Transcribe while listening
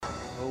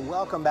Well,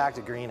 welcome back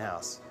to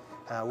Greenhouse.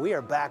 We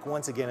are back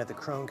once again at the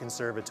Crone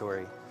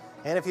Conservatory.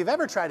 And if you've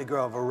ever tried to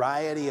grow a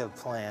variety of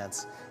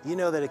plants, you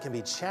know that it can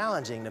be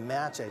challenging to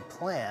match a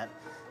plant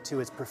to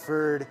its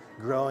preferred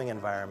growing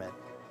environment.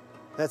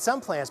 That some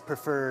plants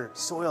prefer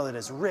soil that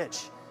is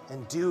rich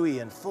and dewy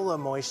and full of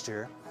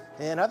moisture,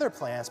 and other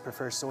plants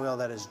prefer soil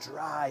that is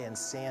dry and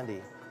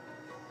sandy.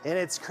 And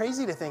it's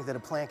crazy to think that a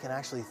plant can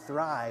actually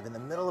thrive in the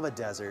middle of a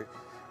desert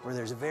where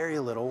there's very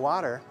little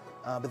water,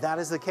 but that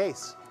is the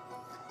case.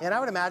 And I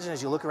would imagine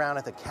as you look around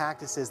at the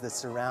cactuses that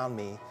surround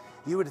me,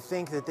 you would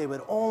think that they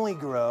would only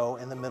grow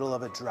in the middle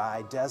of a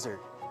dry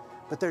desert.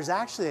 But there's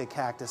actually a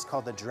cactus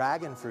called the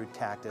dragon fruit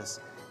cactus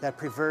that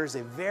prefers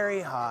a very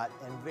hot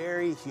and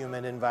very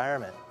humid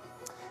environment.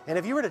 And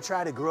if you were to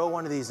try to grow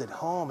one of these at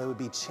home, it would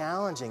be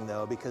challenging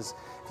though, because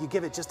if you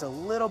give it just a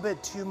little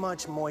bit too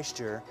much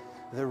moisture,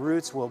 the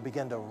roots will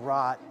begin to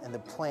rot and the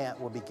plant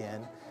will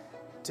begin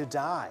to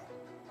die.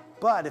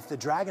 But if the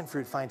dragon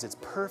fruit finds its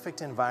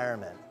perfect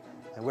environment,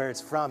 and where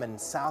it's from in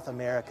South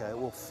America, it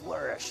will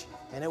flourish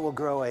and it will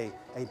grow a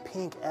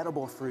pink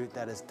edible fruit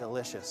that is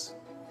delicious.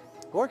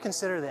 Or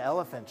consider the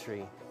elephant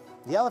tree.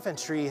 The elephant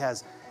tree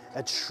has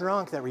a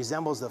trunk that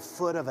resembles the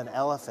foot of an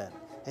elephant.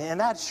 And in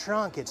that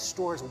trunk, it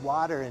stores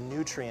water and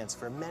nutrients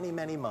for many,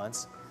 many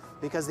months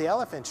because the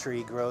elephant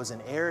tree grows in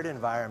arid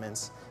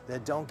environments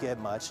that don't get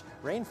much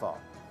rainfall.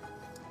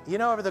 You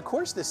know, over the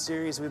course of this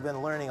series, we've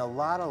been learning a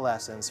lot of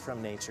lessons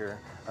from nature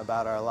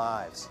about our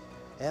lives.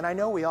 And I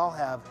know we all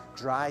have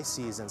dry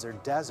seasons or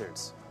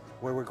deserts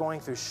where we're going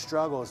through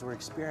struggles, we're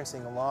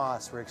experiencing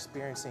loss, we're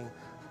experiencing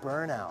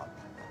burnout.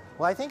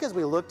 Well, I think as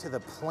we look to the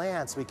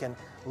plants, we can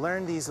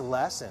learn these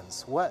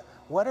lessons. What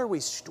are we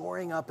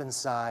storing up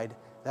inside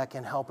that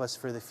can help us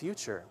for the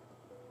future?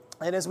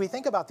 And as we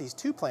think about these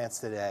two plants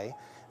today,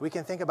 we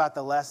can think about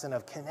the lesson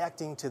of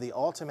connecting to the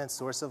ultimate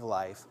source of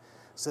life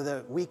so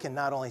that we can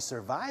not only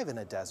survive in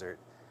a desert,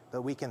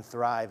 but we can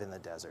thrive in the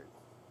desert.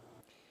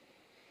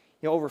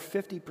 You know, over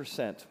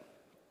 50%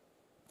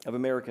 of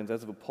Americans,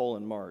 as of a poll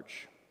in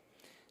March,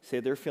 say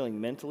they're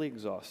feeling mentally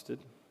exhausted,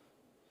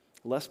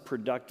 less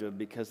productive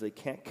because they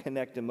can't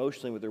connect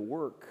emotionally with their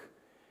work.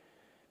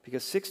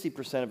 Because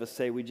 60% of us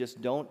say we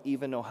just don't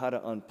even know how to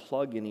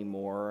unplug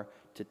anymore,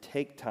 to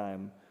take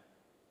time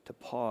to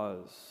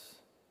pause,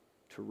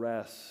 to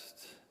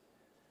rest,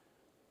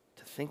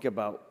 to think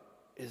about,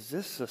 is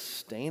this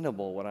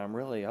sustainable, what I'm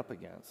really up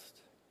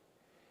against?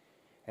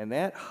 And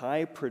that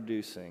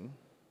high-producing,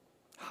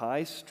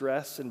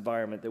 high-stress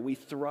environment that we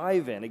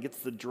thrive in, it gets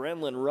the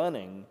adrenaline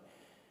running,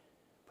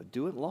 but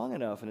do it long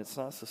enough and it's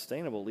not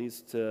sustainable, leads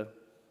to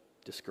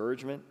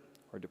discouragement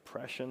or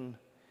depression.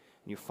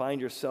 And you find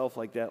yourself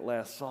like that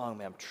last song,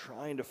 man, I'm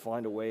trying to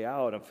find a way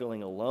out. I'm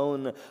feeling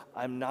alone.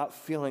 I'm not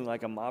feeling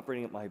like I'm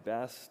operating at my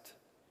best.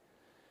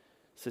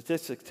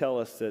 Statistics tell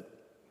us that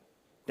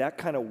that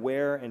kind of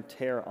wear and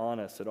tear on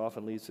us that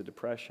often leads to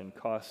depression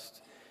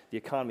costs the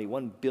economy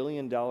 $1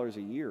 billion a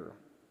year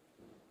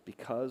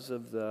because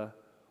of the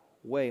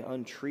way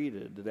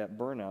untreated that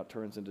burnout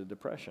turns into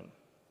depression.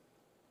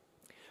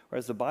 Or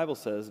as the Bible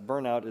says,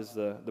 burnout is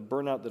the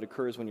burnout that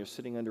occurs when you're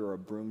sitting under a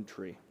broom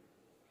tree.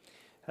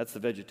 That's the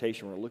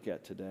vegetation we're looking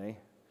at today.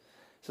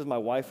 This is my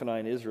wife and I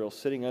in Israel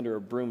sitting under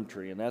a broom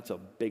tree, and that's a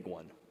big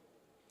one.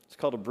 It's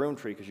called a broom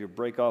tree because you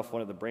break off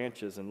one of the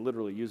branches and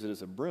literally use it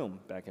as a broom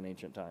back in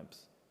ancient times.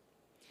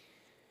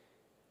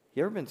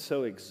 You ever been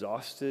so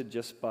exhausted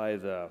just by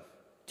the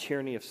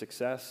tyranny of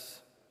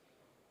success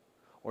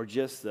or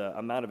just the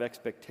amount of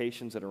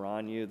expectations that are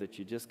on you that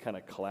you just kind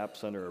of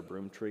collapse under a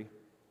broom tree?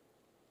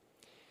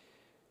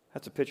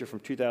 That's a picture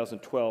from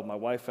 2012. My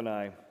wife and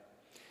I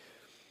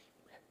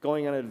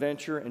going on an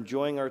adventure,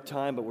 enjoying our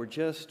time, but we're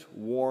just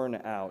worn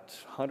out.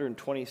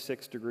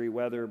 126-degree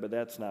weather, but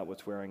that's not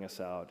what's wearing us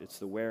out. It's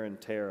the wear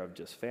and tear of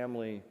just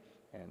family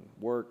and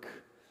work,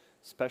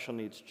 special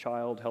needs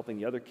child, helping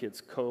the other kids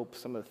cope,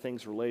 some of the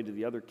things related to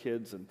the other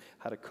kids and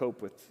how to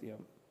cope with,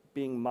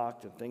 being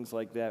mocked and things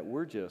like that.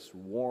 We're just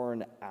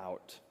worn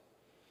out.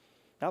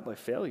 Not by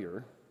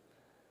failure,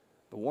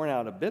 but worn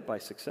out a bit by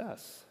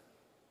success.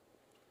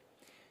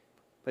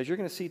 But as you're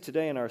going to see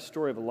today in our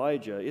story of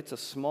Elijah, it's a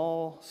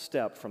small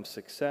step from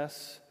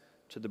success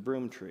to the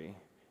broom tree,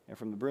 and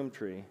from the broom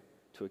tree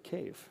to a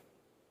cave,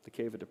 the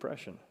cave of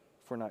depression.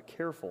 If we're not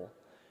careful,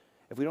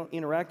 if we don't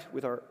interact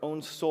with our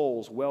own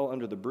souls well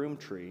under the broom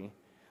tree,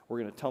 we're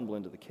going to tumble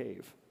into the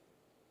cave.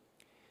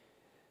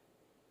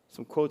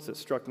 Some quotes that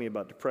struck me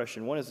about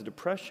depression. One is that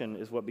depression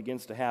is what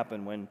begins to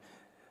happen when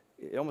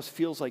it almost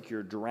feels like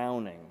you're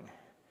drowning,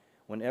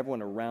 when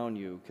everyone around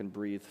you can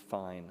breathe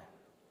fine.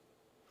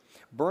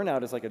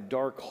 Burnout is like a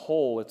dark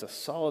hole. It's a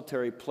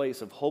solitary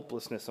place of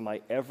hopelessness. Am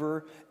I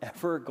ever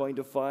going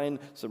to find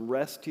some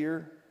rest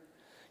here?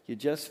 You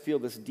just feel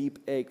this deep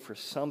ache for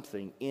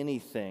something,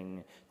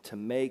 anything, to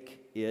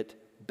make it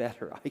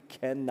better. I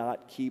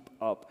cannot keep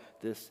up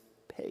this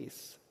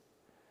pace.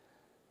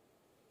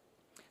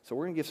 So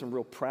we're going to give some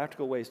real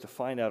practical ways to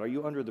find out, are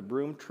you under the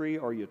broom tree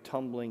or are you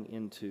tumbling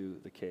into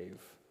the cave?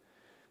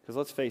 Because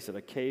let's face it,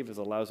 a cave is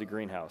a lousy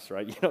greenhouse,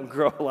 right? You don't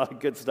grow a lot of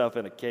good stuff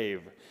in a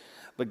cave.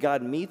 But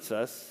God meets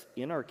us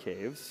in our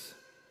caves.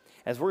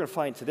 As we're going to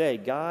find today,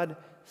 God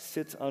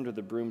sits under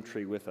the broom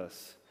tree with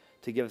us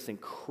to give us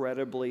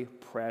incredibly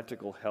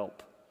practical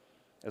help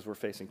as we're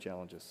facing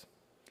challenges.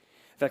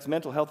 In fact,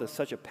 mental health is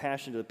such a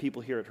passion to the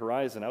people here at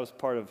Horizon. I was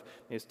part of,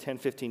 it was 10,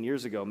 15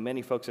 years ago,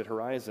 many folks at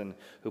Horizon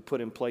who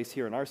put in place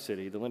here in our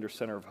city the Linder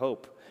Center of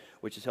Hope,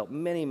 which has helped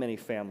many, many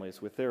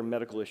families with their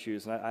medical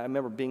issues. And I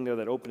remember being there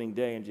that opening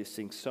day and just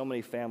seeing so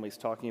many families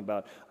talking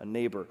about a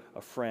neighbor,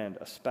 a friend,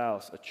 a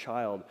spouse, a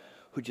child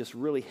who just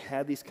really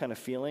had these kind of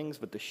feelings,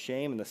 but the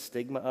shame and the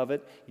stigma of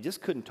it, you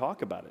just couldn't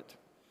talk about it.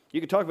 You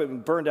could talk about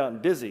being burned out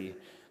and busy,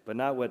 but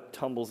not what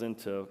tumbles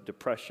into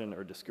depression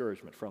or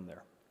discouragement from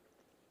there.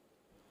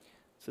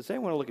 So today I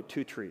want to look at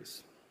two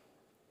trees,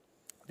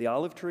 the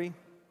olive tree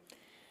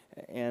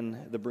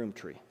and the broom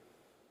tree.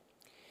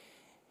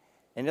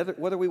 And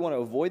whether we want to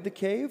avoid the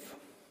cave,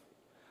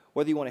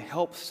 whether you want to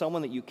help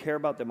someone that you care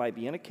about that might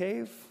be in a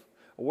cave,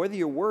 or whether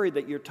you're worried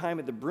that your time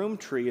at the broom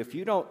tree, if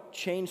you don't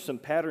change some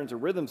patterns or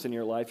rhythms in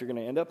your life, you're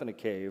going to end up in a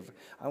cave,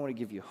 I want to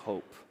give you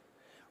hope.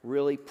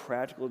 Really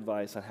practical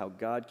advice on how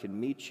God can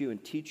meet you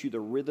and teach you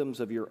the rhythms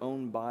of your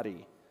own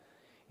body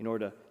in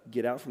order to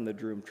get out from the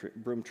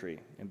broom tree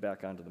and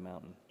back onto the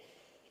mountain.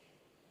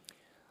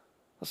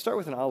 Let's start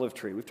with an olive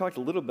tree. We've talked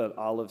a little bit about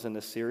olives in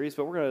this series,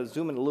 but we're going to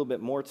zoom in a little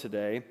bit more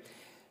today.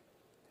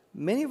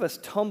 Many of us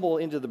tumble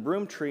into the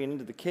broom tree and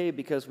into the cave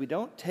because we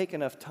don't take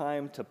enough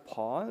time to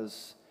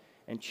pause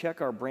and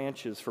check our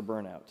branches for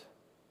burnout.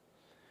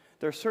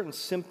 There are certain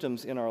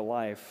symptoms in our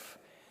life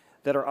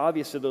that are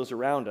obvious to those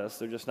around us.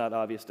 They're just not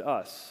obvious to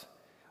us.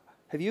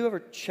 Have you ever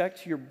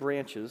checked your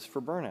branches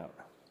for burnout?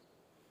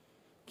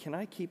 Can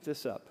I keep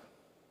this up?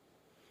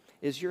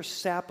 Is your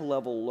sap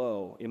level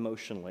low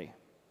emotionally?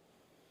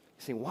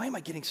 You're saying, why am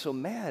I getting so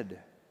mad?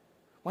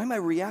 Why am I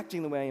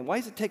reacting the way I am? Why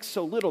does it take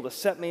so little to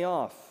set me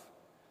off?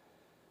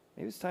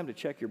 Maybe it's time to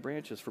check your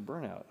branches for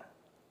burnout.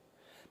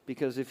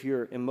 Because if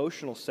your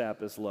emotional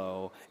sap is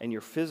low and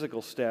your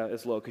physical sap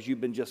is low because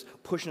you've been just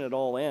pushing at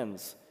all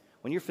ends,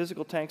 when your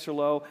physical tanks are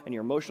low and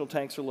your emotional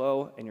tanks are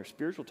low and your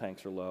spiritual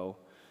tanks are low,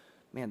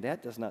 man,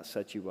 that does not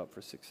set you up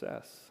for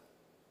success.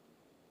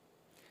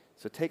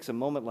 So it takes a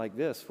moment like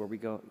this where we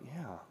go,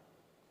 yeah,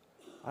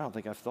 I don't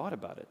think I've thought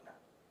about it.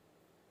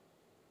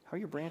 How are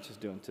your branches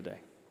doing today?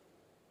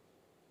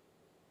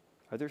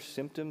 Are there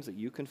symptoms that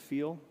you can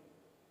feel?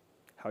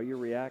 How you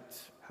react,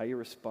 how you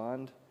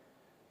respond,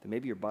 that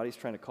maybe your body's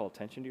trying to call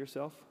attention to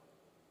yourself?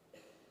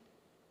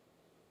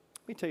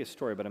 Let me tell you a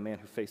story about a man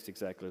who faced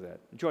exactly that.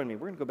 Join me.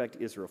 We're going to go back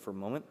to Israel for a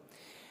moment.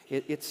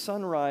 It's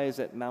sunrise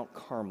at Mount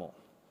Carmel.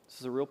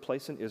 This is a real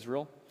place in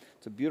Israel.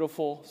 It's a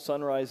beautiful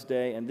sunrise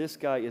day, and this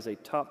guy is a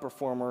top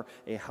performer,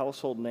 a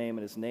household name,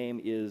 and his name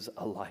is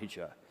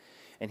Elijah.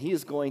 And he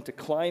is going to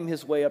climb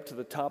his way up to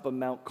the top of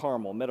Mount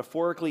Carmel,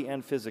 metaphorically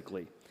and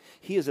physically.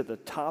 He is at the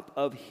top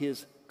of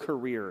his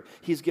career.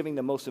 He's giving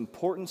the most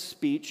important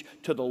speech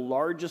to the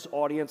largest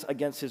audience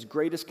against his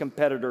greatest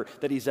competitor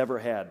that he's ever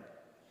had.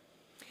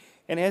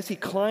 And as he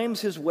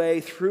climbs his way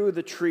through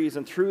the trees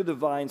and through the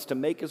vines to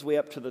make his way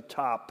up to the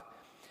top,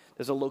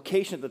 there's a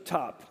location at the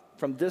top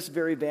from this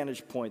very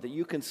vantage point that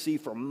you can see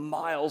for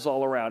miles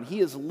all around.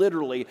 He is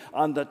literally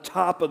on the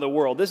top of the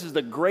world. This is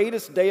the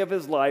greatest day of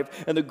his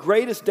life and the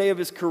greatest day of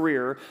his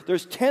career.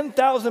 There's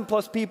 10,000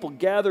 plus people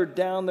gathered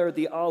down there at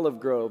the olive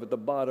grove at the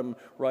bottom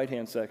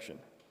right-hand section.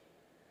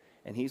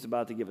 And he's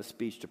about to give a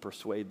speech to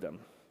persuade them.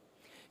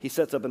 He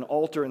sets up an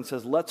altar and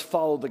says, let's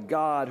follow the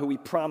God who we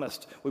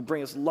promised would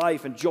bring us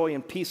life and joy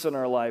and peace in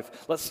our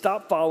life. Let's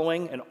stop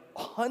following. And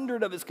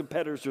 100 of his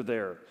competitors are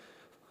there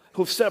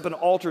who've set up an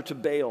altar to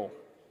Baal,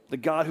 the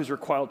God who's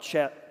required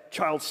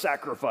child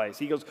sacrifice.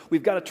 He goes,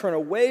 we've got to turn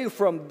away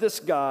from this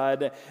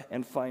God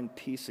and find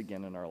peace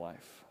again in our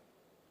life.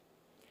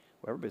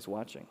 Well, everybody's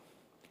watching.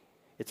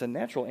 It's a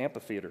natural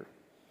amphitheater.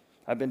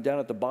 I've been down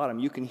at the bottom.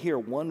 You can hear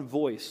one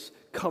voice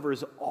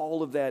covers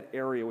all of that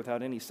area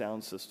without any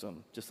sound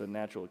system, just the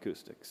natural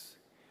acoustics.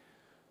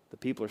 The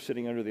people are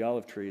sitting under the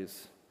olive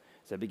trees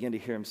as I begin to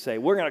hear him say,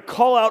 we're going to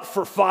call out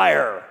for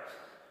fire.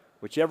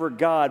 Whichever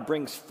God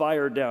brings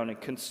fire down and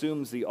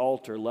consumes the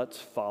altar, let's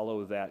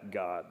follow that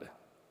God.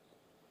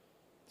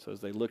 So as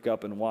they look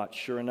up and watch,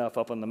 sure enough,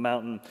 up on the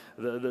mountain,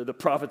 the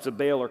prophets of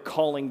Baal are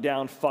calling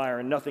down fire,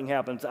 and nothing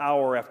happens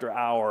hour after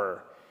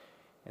hour.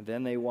 And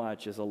then they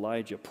watch as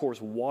Elijah pours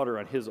water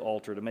on his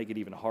altar to make it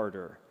even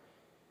harder.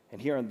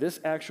 And here on this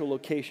actual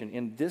location,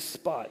 in this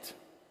spot,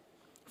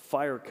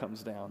 fire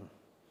comes down.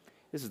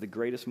 This is the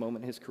greatest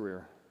moment in his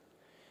career.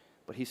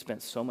 But he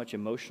spent so much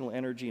emotional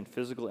energy and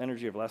physical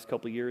energy over the last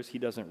couple of years, he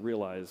doesn't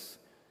realize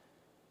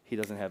he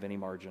doesn't have any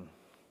margin.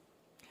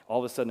 All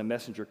of a sudden, a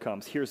messenger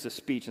comes, hears this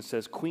speech, and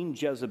says, Queen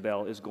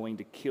Jezebel is going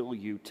to kill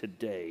you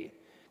today,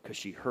 because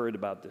she heard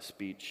about this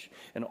speech.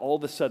 And all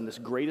of a sudden, this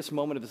greatest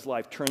moment of his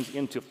life turns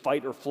into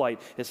fight or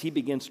flight as he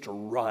begins to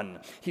run.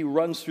 He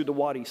runs through the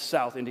Wadi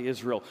south into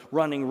Israel,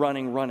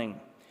 running.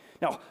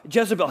 Now,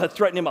 Jezebel had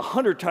threatened him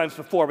 100 times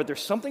before, but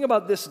there's something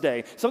about this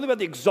day, something about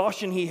the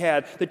exhaustion he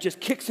had that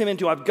just kicks him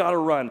into, I've got to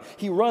run.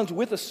 He runs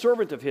with a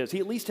servant of his. He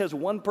at least has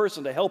one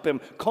person to help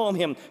him, calm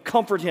him,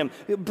 comfort him,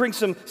 bring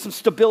some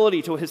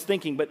stability to his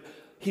thinking, but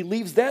he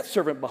leaves that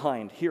servant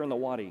behind here in the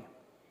wadi.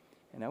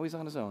 And now he's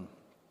on his own,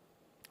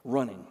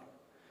 running,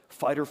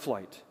 fight or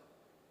flight.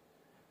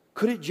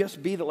 Could it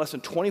just be that less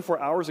than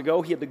 24 hours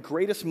ago, he had the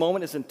greatest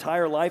moment in his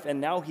entire life,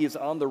 and now he is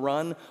on the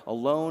run,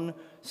 alone,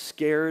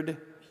 scared,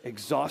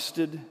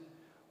 exhausted,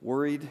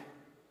 worried,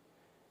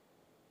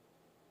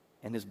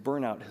 and his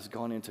burnout has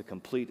gone into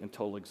complete and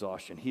total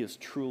exhaustion. He is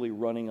truly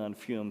running on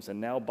fumes,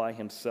 and now by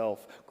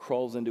himself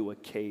crawls into a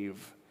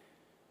cave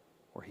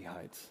where he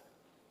hides.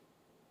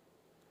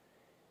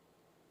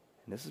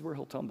 And this is where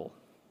he'll tumble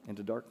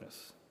into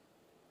darkness.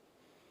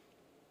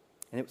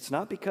 And it's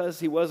not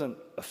because he wasn't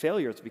a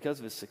failure, it's because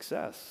of his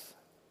success.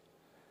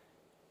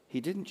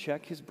 He didn't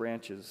check his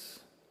branches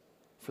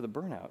for the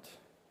burnout.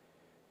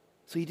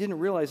 So he didn't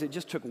realize it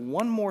just took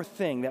one more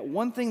thing, that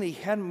one thing that he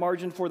hadn't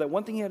margined for, that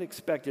one thing he had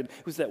expected,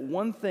 was that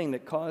one thing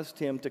that caused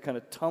him to kind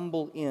of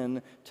tumble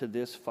in to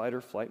this fight or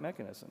flight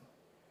mechanism.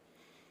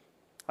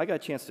 I got a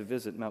chance to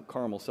visit Mount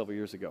Carmel several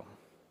years ago.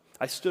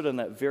 I stood on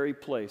that very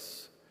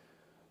place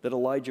that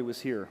Elijah was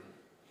here,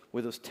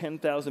 where those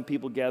 10,000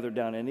 people gathered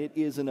down, and it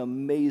is an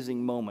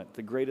amazing moment,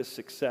 the greatest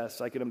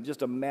success. I could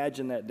just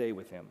imagine that day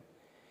with him.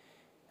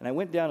 And I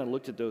went down and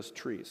looked at those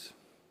trees,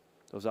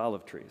 those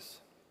olive trees.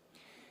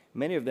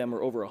 Many of them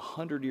are over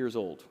 100 years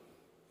old.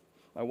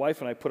 My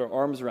wife and I put our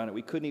arms around it.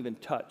 We couldn't even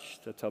touch.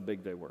 That's how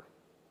big they were.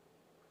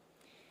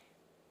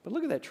 But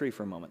look at that tree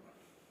for a moment.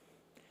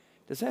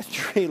 Does that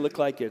tree look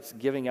like it's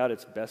giving out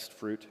its best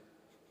fruit?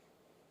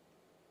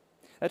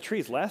 That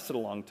tree's lasted a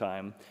long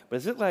time, but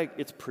is it like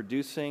it's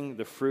producing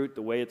the fruit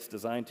the way it's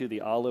designed to,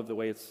 the olive the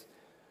way it's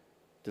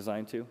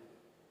designed to?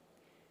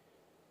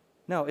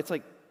 No, it's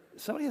like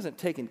somebody hasn't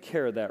taken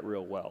care of that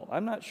real well.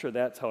 I'm not sure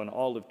that's how an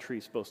olive tree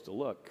is supposed to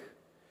look.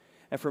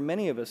 And for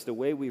many of us, the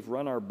way we've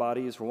run our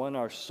bodies, run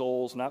our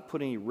souls, not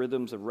putting any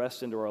rhythms of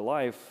rest into our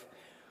life,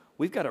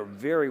 we've got a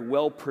very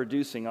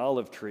well-producing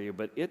olive tree,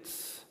 but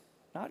it's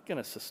not going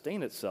to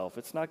sustain itself.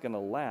 It's not going to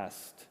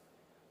last.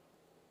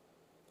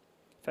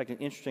 In fact, an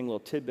interesting little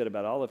tidbit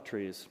about olive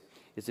trees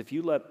is if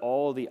you let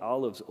all the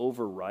olives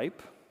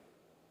overripe,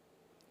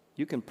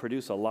 you can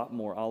produce a lot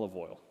more olive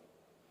oil.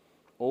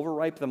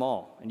 Overripe them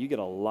all, and you get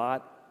a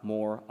lot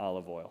more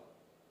olive oil.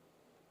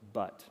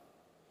 But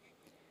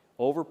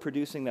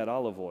overproducing that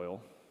olive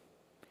oil,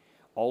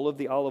 all of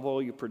the olive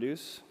oil you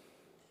produce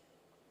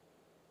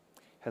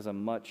has a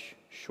much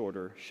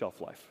shorter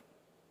shelf life.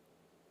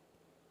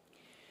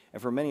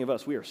 And for many of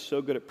us, we are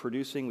so good at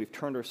producing, we've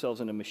turned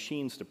ourselves into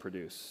machines to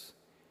produce.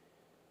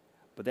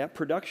 But that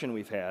production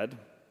we've had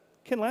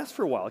can last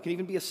for a while. It can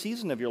even be a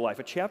season of your life,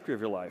 a chapter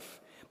of your life.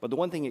 But the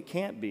one thing it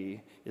can't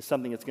be is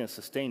something that's going to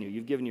sustain you.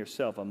 You've given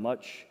yourself a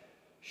much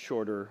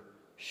shorter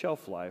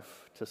shelf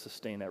life to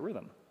sustain that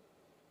rhythm.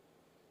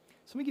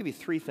 So let me give you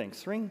three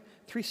things,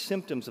 three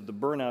symptoms of the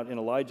burnout in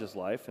Elijah's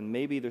life, and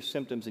maybe there's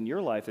symptoms in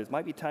your life that it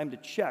might be time to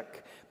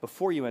check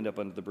before you end up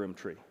under the broom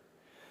tree.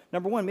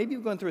 Number one, maybe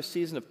you've gone through a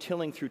season of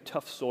tilling through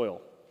tough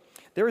soil.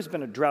 There has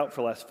been a drought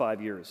for the last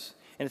 5 years,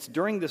 and it's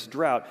during this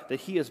drought that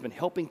he has been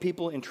helping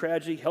people in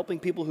tragedy, helping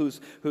people whose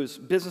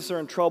business are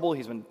in trouble.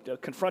 He's been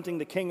confronting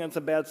the king on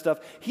some bad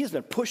stuff. He has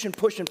been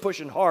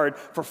pushing hard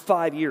for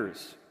 5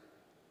 years.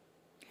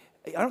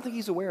 I don't think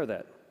he's aware of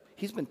that.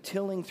 He's been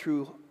tilling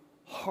through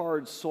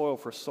hard soil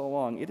for so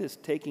long, it is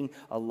taking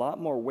a lot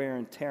more wear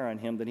and tear on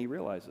him than he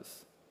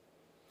realizes.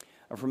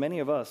 And for many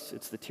of us,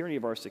 it's the tyranny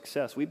of our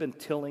success. We've been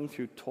tilling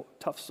through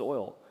tough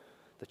soil,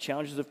 the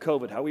challenges of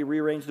COVID, how we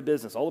rearranged the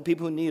business, all the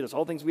people who need us,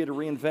 all the things we had to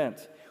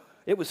reinvent.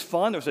 It was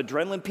fun, there was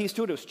adrenaline piece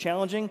to it, it was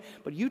challenging,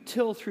 but you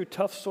till through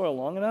tough soil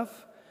long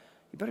enough,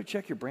 you better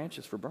check your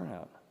branches for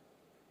burnout.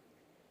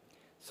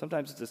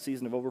 Sometimes it's a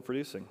season of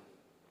overproducing.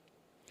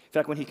 In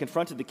fact, when he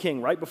confronted the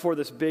king, right before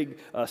this big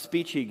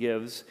speech he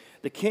gives,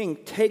 the king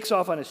takes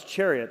off on his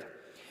chariot,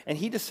 and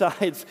he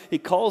decides, he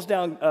calls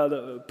down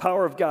the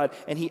power of God,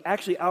 and he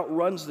actually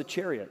outruns the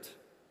chariot.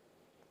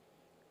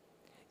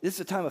 This is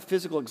a time of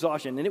physical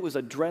exhaustion, and it was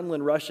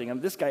adrenaline rushing. I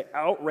mean, this guy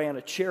outran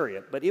a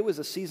chariot, but it was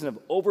a season of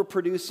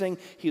overproducing.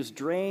 He has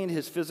drained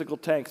his physical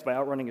tanks by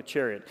outrunning a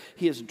chariot.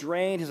 He has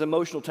drained his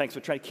emotional tanks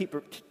by trying to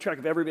keep track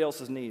of everybody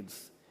else's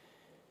needs.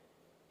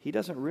 He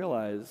doesn't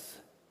realize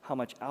how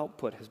much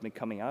output has been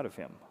coming out of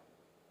him.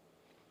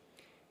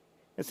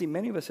 And see,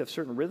 many of us have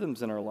certain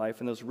rhythms in our life,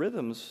 and those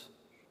rhythms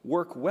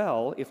work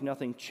well if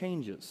nothing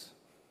changes.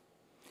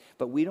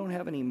 But we don't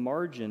have any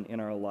margin in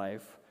our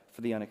life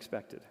for the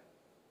unexpected.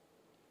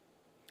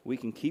 We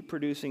can keep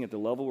producing at the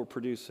level we're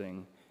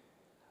producing,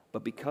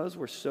 but because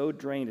we're so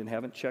drained and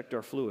haven't checked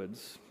our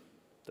fluids,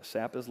 the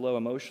sap is low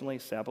emotionally,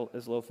 sap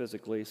is low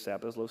physically,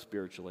 sap is low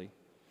spiritually.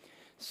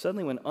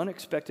 Suddenly when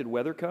unexpected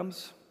weather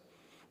comes,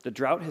 the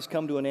drought has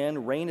come to an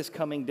end, rain is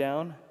coming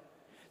down,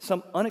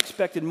 some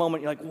unexpected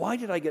moment, you're like, why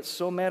did I get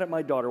so mad at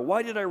my daughter?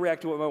 Why did I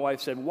react to what my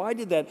wife said? Why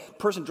did that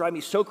person drive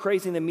me so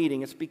crazy in the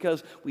meeting? It's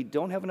because we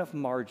don't have enough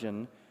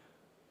margin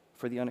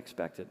for the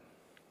unexpected.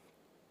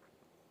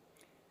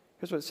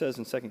 Here's what it says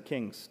in 2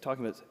 Kings,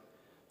 talking about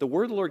the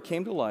word of the Lord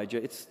came to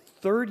Elijah. It's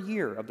third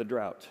year of the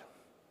drought.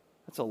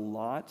 That's a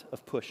lot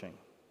of pushing.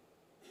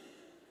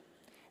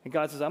 And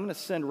God says, I'm going to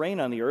send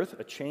rain on the earth,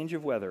 a change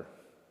of weather.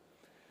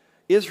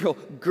 Israel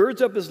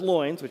girds up his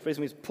loins, which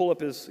basically means pull up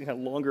his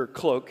longer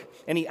cloak,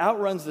 and he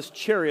outruns this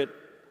chariot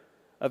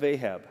of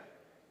Ahab.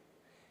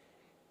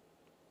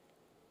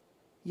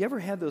 You ever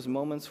had those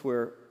moments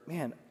where,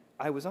 man,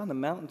 I was on the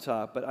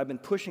mountaintop, but I've been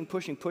pushing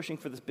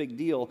for this big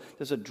deal.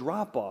 There's a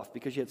drop-off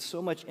because you had so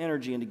much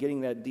energy into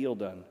getting that deal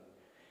done.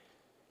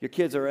 Your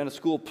kids are in a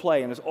school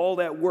play, and there's all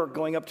that work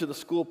going up to the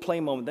school play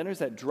moment. Then there's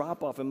that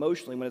drop-off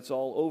emotionally when it's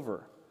all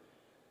over.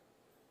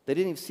 They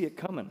didn't even see it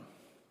coming.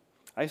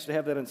 I used to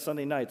have that on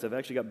Sunday nights. I've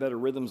actually got better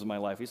rhythms in my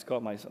life. I used to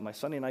call it my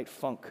Sunday night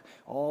funk.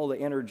 All the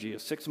energy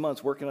of 6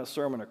 months working on a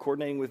sermon or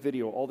coordinating with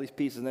video, all these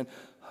pieces, and then,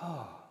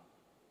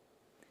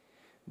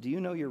 Do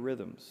you know your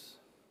rhythms?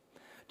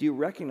 Do you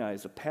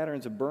recognize the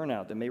patterns of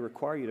burnout that may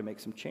require you to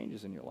make some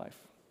changes in your life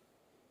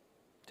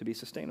to be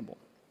sustainable?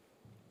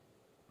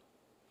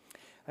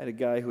 I had a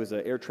guy who was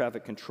an air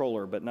traffic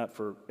controller, but not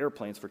for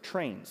airplanes, for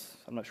trains.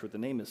 I'm not sure what the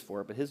name is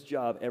for it, but his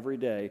job every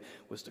day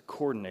was to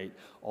coordinate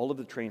all of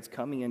the trains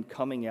coming in,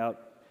 coming out.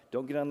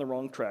 Don't get on the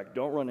wrong track.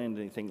 Don't run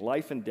into anything.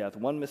 Life and death,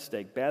 one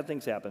mistake, bad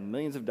things happen,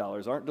 millions of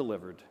dollars aren't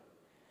delivered.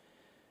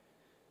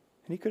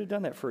 And he could have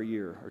done that for a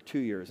year or 2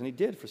 years, and he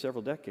did for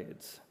several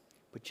decades.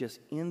 But just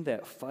in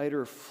that fight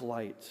or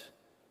flight,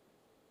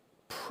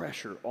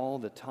 pressure all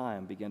the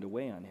time began to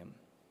weigh on him.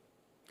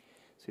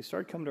 So he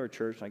started coming to our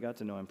church, and I got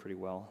to know him pretty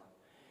well.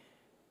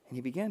 And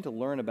he began to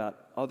learn about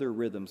other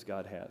rhythms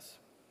God has.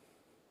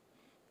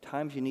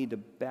 Times you need to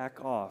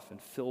back off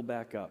and fill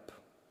back up.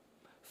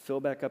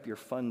 Fill back up your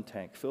fun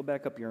tank. Fill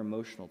back up your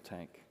emotional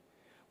tank.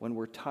 When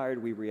we're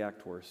tired, we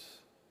react worse.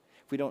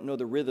 If we don't know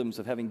the rhythms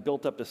of having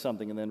built up to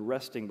something and then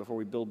resting before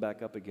we build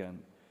back up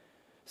again.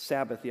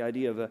 Sabbath, the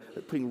idea of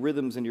putting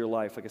rhythms into your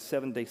life, like a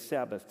 7-day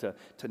Sabbath,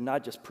 to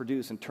not just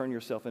produce and turn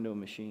yourself into a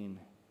machine.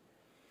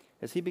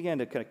 As he began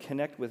to kind of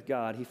connect with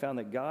God, he found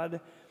that God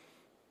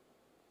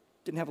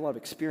didn't have a lot of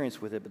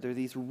experience with it, but there are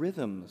these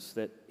rhythms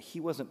that he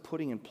wasn't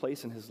putting in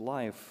place in his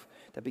life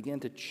that began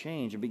to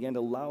change and began to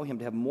allow him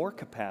to have more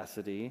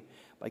capacity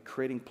by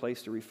creating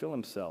place to refill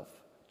himself,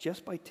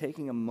 just by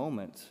taking a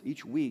moment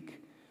each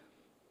week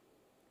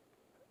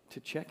to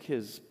check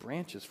his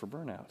branches for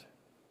burnout.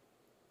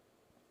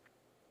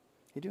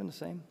 You doing the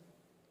same?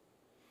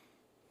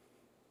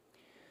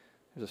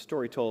 There's a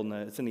story told,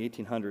 it's in the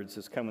 1800s.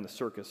 It's kind of when the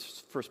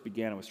circus first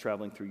began. It was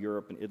traveling through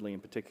Europe and Italy in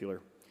particular.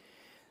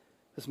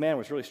 This man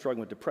was really struggling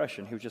with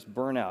depression. He was just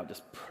burnout,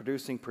 just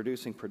producing.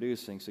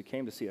 So he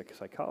came to see a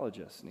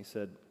psychologist, and he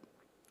said,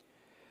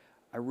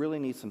 I really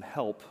need some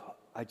help.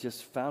 I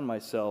just found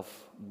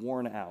myself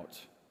worn out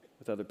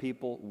with other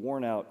people,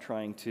 worn out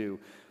trying to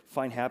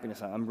find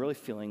happiness. I'm really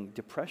feeling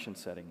depression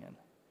setting in.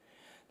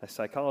 The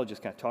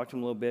psychologist kind of talked to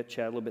him a little bit,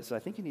 chatted a little bit, said, I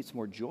think you need some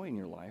more joy in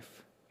your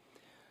life.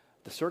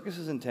 The circus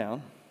is in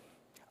town.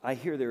 I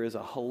hear there is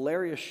a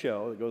hilarious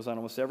show that goes on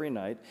almost every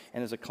night,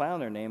 and there's a clown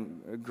there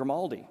named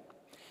Grimaldi.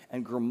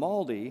 And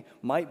Grimaldi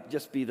might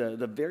just be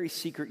the very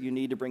secret you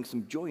need to bring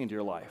some joy into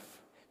your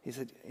life. He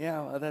said,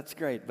 yeah, well, that's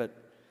great, but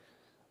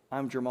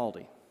I'm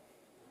Grimaldi.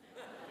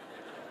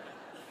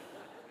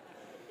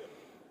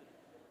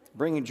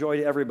 Bringing joy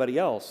to everybody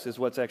else is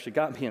what's actually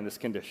got me in this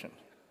condition,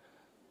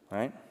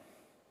 right?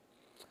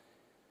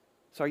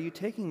 So are you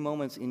taking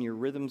moments in your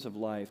rhythms of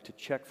life to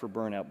check for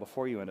burnout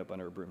before you end up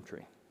under a broom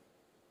tree?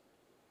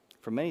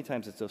 For many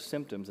times it's those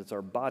symptoms, it's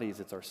our bodies,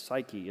 it's our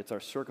psyche, it's our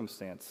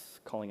circumstance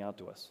calling out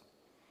to us.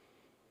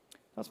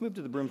 Let's move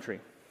to the broom tree.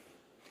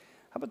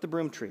 How about the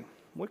broom tree?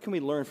 What can we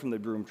learn from the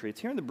broom tree? It's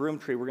here in the broom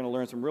tree we're going to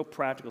learn some real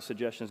practical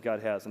suggestions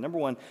God has. And number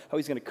one, how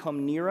he's going to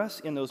come near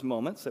us in those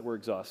moments that we're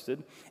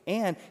exhausted.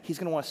 And he's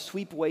going to want to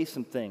sweep away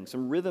some things,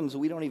 some rhythms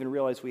we don't even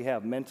realize we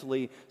have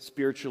mentally,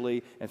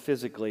 spiritually, and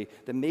physically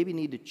that maybe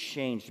need to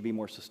change to be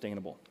more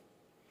sustainable.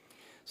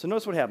 So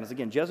notice what happens.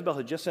 Again, Jezebel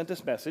had just sent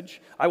this message.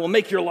 I will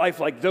make your life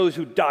like those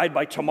who died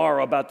by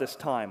tomorrow about this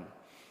time.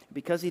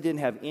 Because he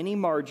didn't have any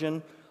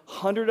margin,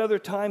 100 other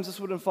times this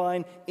would have been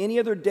fine. Any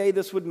other day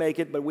this would make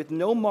it, but with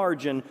no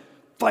margin,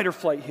 fight or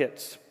flight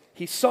hits.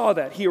 He saw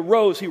that. He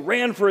arose. He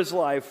ran for his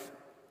life.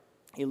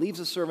 He leaves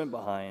his servant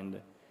behind,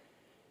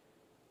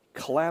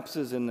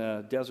 collapses in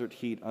the desert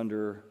heat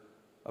under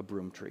a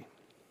broom tree.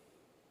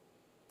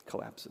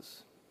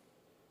 Collapses.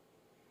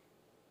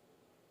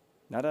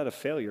 Not out of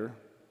failure.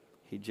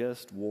 He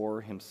just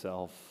wore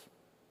himself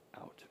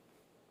out.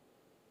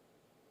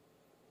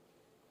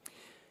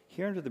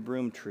 Here under the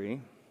broom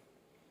tree,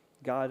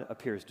 God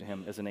appears to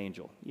him as an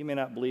angel. You may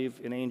not believe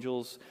in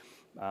angels.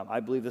 I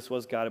believe this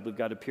was God. I believe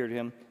God appeared to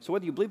him. So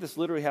whether you believe this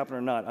literally happened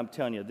or not, I'm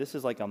telling you, this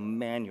is like a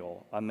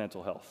manual on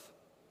mental health.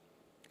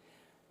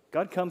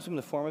 God comes to him in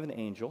the form of an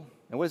angel.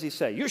 And what does he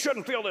say? You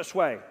shouldn't feel this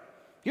way.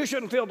 You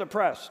shouldn't feel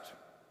depressed.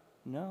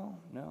 No.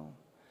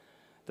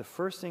 The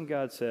first thing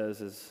God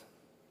says is,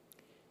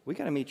 we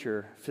got to meet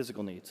your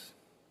physical needs.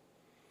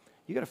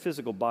 You got a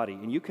physical body,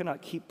 and you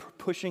cannot keep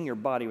pushing your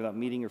body without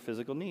meeting your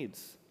physical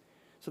needs.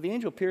 So the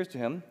angel appears to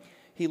him.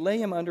 He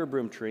lay him under a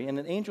broom tree, and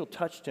an angel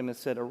touched him and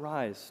said,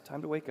 "Arise,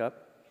 time to wake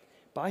up."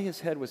 By his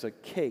head was a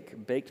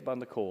cake baked on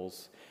the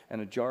coals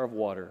and a jar of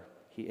water.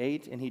 He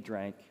ate and he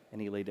drank,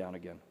 and he lay down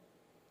again.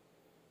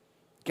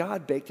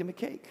 God baked him a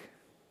cake.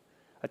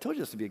 I told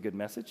you this would be a good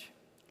message.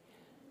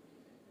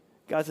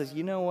 God says,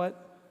 you know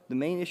what? The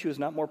main issue is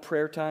not more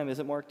prayer time,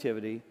 isn't more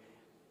activity.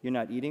 You're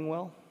not eating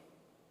well,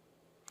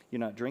 you're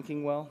not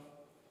drinking well,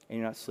 and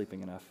you're not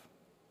sleeping enough.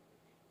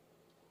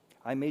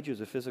 I made you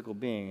as a physical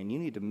being, and you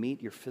need to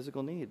meet your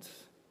physical needs.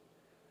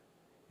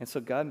 And so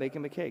God made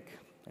him a cake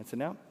and said,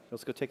 now,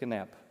 let's go take a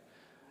nap.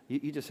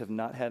 You just have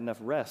not had enough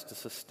rest to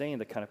sustain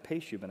the kind of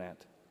pace you've been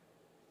at.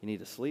 You need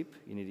to sleep,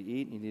 you need to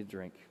eat, and you need to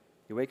drink.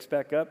 He wakes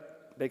back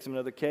up, bakes him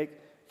another cake,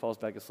 falls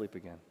back asleep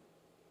again.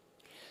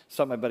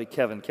 Saw my buddy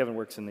Kevin. Kevin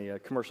works in the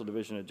commercial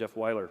division at Jeff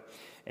Weiler,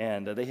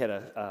 and they had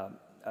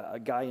a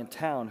guy in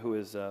town who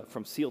is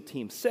from SEAL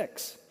Team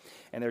 6,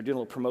 and they were doing a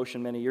little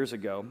promotion many years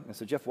ago. And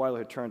so Jeff Weiler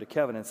had turned to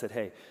Kevin and said,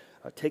 hey,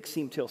 take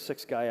SEAL Team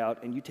 6 guy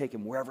out, and you take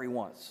him wherever he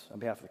wants on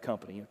behalf of the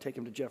company. You know, take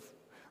him to Jeff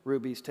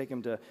Ruby's, take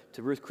him to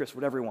Ruth Chris,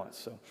 whatever he wants.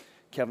 So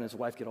Kevin and his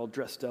wife get all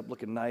dressed up,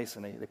 looking nice,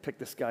 and they pick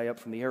this guy up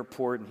from the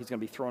airport, and he's going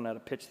to be throwing out a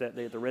pitch that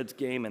day at the Reds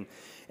game, and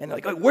they're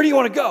like, oh, where do you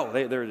want to go?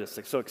 They're just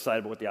like, so excited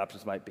about what the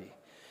options might be.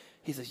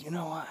 He says, you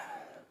know what?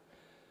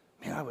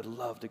 Man, I would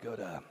love to go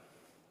to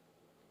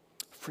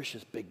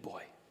Frisch's Big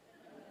Boy.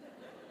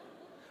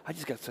 I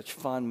just got such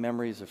fond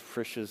memories of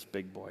Frisch's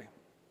Big Boy.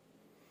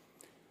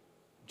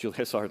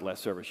 Julia saw her at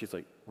last service. She's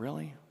like,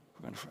 really?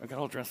 I got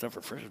all dressed up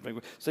for Frisch's Big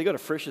Boy. So they go to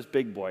Frisch's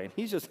Big Boy, and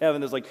he's just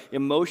having this like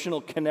emotional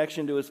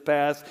connection to his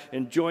past,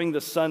 enjoying the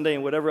Sunday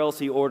and whatever else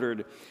he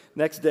ordered.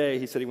 Next day,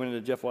 he said he went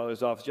into Jeff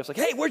Weiler's office. Jeff's like,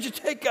 hey, where'd you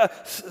take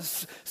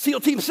SEAL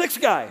Team 6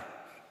 guy?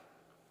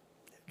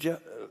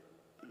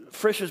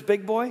 Frisch's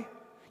Big Boy?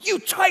 You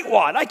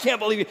tightwad, I can't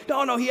believe you.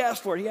 No, he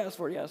asked for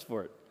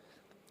it.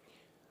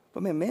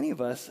 But man, many of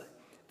us,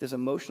 there's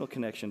emotional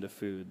connection to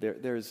food.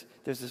 There's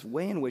this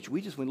way in which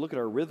when we look at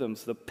our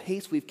rhythms, the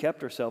pace we've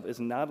kept ourselves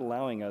is not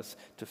allowing us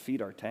to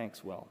feed our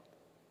tanks well.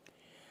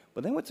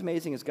 But then what's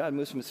amazing is God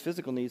moves from his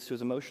physical needs to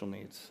his emotional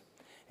needs.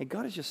 And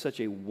God is just such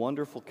a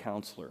wonderful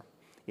counselor.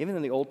 Even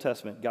in the Old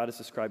Testament, God is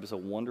described as a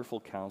wonderful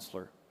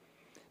counselor.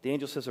 The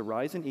angel says,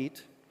 arise and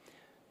eat.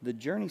 The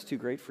journey's too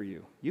great for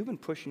you. You've been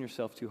pushing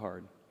yourself too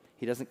hard.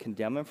 He doesn't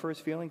condemn him for his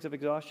feelings of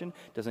exhaustion,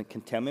 doesn't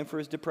condemn him for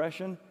his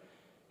depression.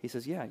 He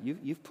says, yeah,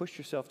 you've pushed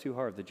yourself too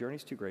hard. The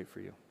journey's too great for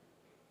you.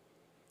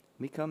 Let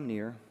me come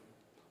near.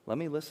 Let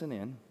me listen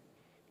in.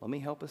 Let me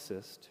help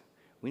assist.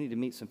 We need to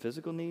meet some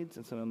physical needs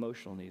and some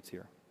emotional needs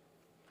here.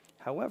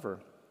 However,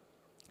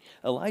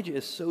 Elijah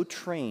is so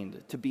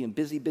trained to be in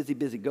busy,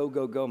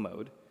 go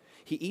mode.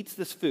 He eats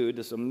this food,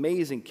 this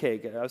amazing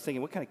cake. I was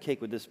thinking, what kind of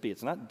cake would this be?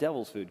 It's not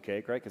devil's food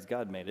cake, right? Because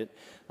God made it.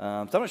 So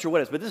I'm not sure what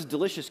it is, but this is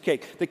delicious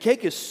cake. The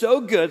cake is so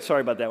good. Sorry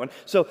about that one.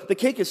 So the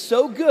cake is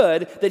so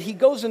good that he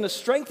goes in the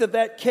strength of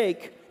that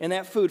cake and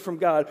that food from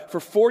God for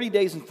 40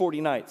 days and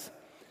 40 nights.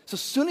 So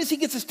as soon as he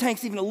gets his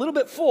tanks even a little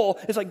bit full,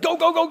 it's like,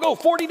 go,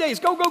 40 days,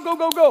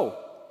 go.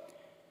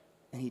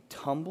 And he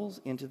tumbles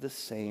into the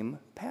same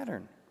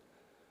pattern.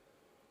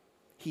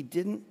 He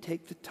didn't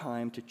take the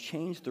time to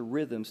change the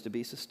rhythms to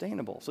be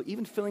sustainable. So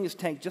even filling his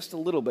tank just a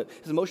little bit,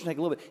 his emotional tank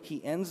a little bit,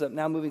 he ends up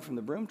now moving from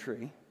the broom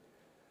tree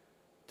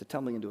to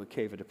tumbling into a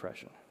cave of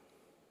depression.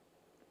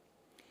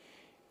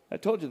 I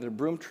told you that a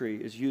broom tree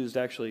is used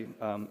actually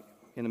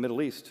in the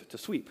Middle East to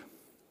sweep.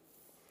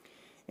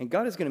 And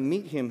God is going to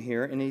meet him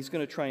here, and he's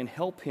going to try and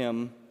help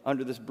him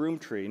under this broom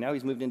tree. Now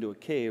he's moved into a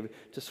cave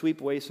to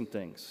sweep away some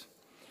things.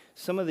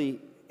 Some of the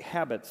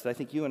habits that I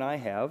think you and I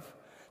have,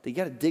 that you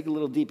got to dig a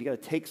little deep. You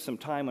got to take some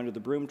time under the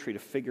broom tree to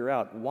figure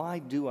out, why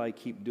do I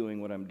keep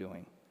doing what I'm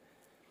doing?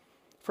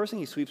 First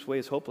thing he sweeps away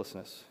is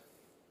hopelessness.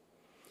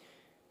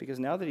 Because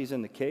now that he's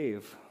in the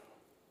cave,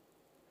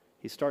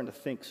 he's starting to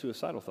think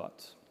suicidal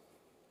thoughts.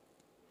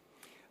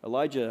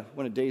 Elijah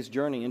went a day's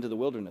journey into the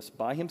wilderness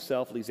by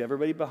himself, leaves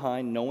everybody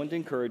behind, no one to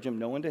encourage him,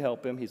 no one to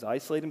help him. He's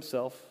isolated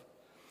himself.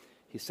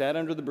 He sat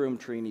under the broom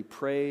tree and he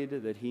prayed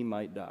that he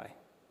might die.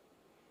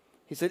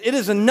 He said, it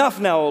is enough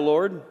now, O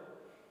Lord.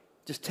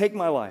 Just take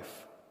my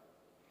life.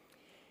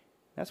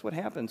 That's what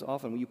happens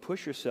often when you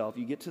push yourself.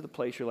 You get to the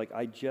place you're like,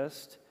 I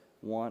just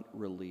want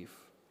relief.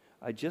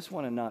 I just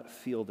want to not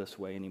feel this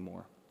way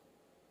anymore.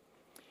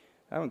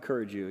 I would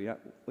encourage you. Yeah,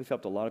 we've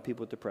helped a lot of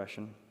people with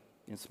depression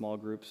in small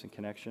groups and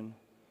connection.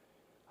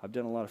 I've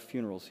done a lot of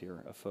funerals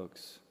here of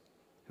folks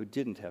who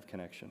didn't have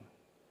connection.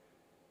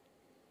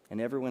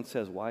 And everyone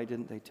says, why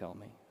didn't they tell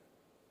me?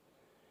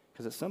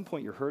 Because at some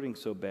point you're hurting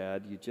so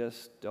bad, you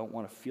just don't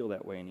want to feel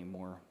that way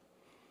anymore.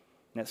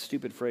 And that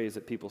stupid phrase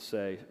that people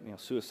say,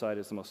 suicide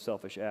is the most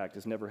selfish act,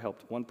 has never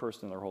helped one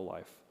person in their whole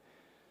life.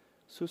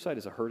 Suicide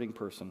is a hurting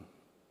person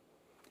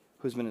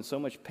who's been in so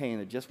much pain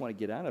that just want to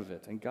get out of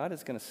it. And God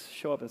is going to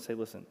show up and say,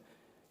 listen,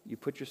 you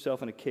put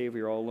yourself in a cave where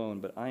you're all alone,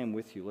 but I am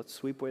with you. Let's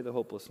sweep away the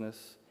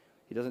hopelessness.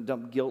 He doesn't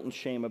dump guilt and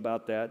shame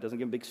about that. Doesn't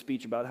give a big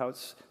speech about how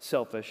it's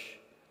selfish.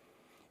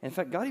 In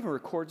fact, God even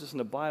records this in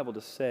the Bible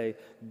to say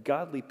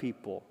godly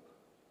people,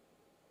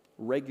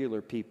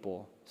 regular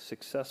people,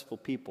 successful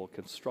people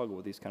can struggle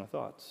with these kind of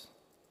thoughts.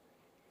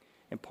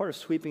 And part of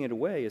sweeping it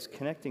away is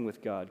connecting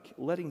with God,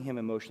 letting Him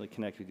emotionally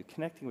connect with you,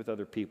 connecting with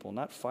other people,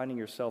 not finding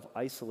yourself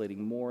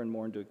isolating more and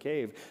more into a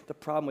cave. The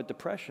problem with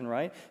depression,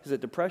 right, is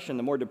that depression,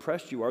 the more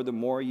depressed you are, the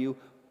more you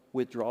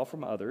withdraw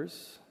from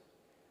others,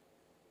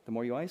 the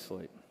more you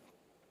isolate.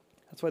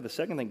 That's why the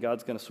second thing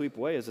God's going to sweep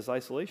away is this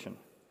isolation.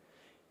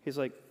 He's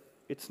like,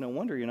 it's no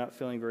wonder you're not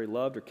feeling very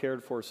loved or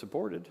cared for or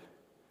supported.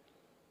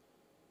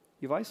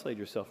 You've isolated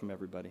yourself from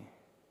everybody.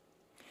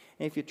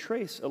 And if you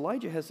trace,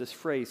 Elijah has this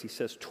phrase he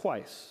says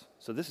twice.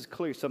 So this is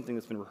clearly something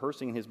that's been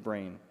rehearsing in his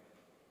brain.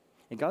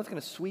 And God's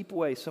going to sweep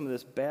away some of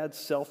this bad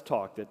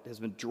self-talk that has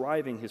been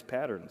driving his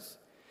patterns.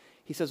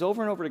 He says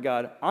over and over to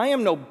God, I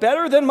am no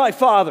better than my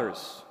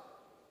fathers.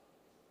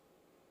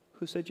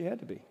 Who said you had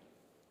to be?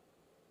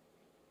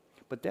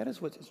 But that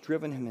is what's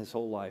driven him his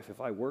whole life.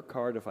 If I work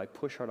hard, if I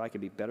push hard, I can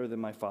be better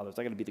than my fathers.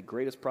 I got to be the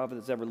greatest prophet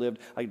that's ever lived.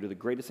 I can do the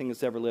greatest thing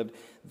that's ever lived.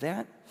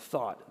 That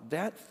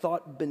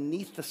thought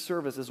beneath the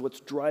surface is what's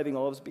driving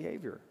all of his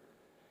behavior.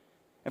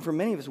 And for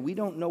many of us, we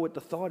don't know what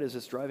the thought is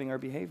that's driving our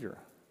behavior.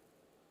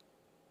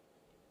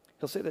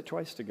 He'll say that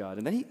twice to God.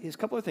 And then his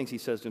couple of things he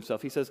says to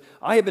himself. He says,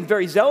 I have been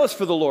very zealous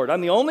for the Lord.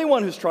 I'm the only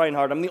one who's trying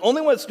hard. I'm the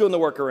only one that's doing the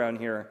work around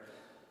here.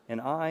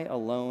 And I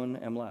alone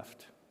am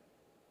left.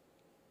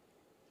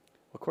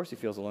 Of course he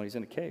feels alone. He's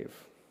in a cave.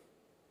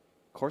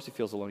 Of course he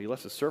feels alone. He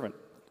left his servant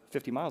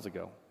 50 miles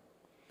ago.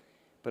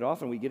 But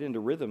often we get into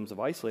rhythms of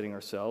isolating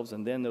ourselves,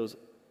 and then those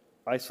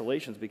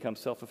isolations become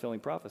self-fulfilling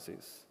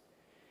prophecies.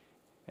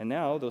 And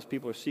now those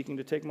people are seeking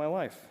to take my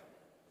life.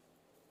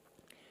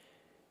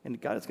 And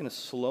God is going to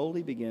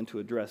slowly begin to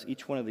address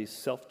each one of these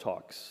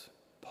self-talks.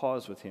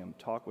 Pause with him.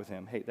 Talk with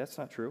him. Hey, that's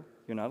not true.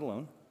 You're not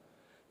alone.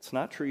 It's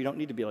not true. You don't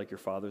need to be like your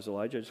fathers,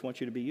 Elijah. I just want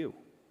you to be you.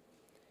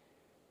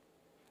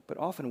 But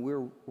often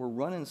we're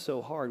running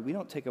so hard, we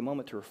don't take a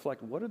moment to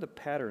reflect, what are the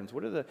patterns,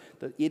 what are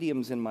the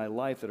idioms in my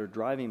life that are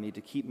driving me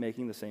to keep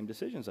making the same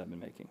decisions I've been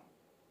making?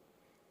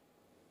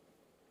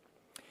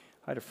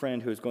 I had a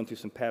friend who was going through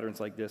some patterns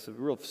like this, a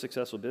real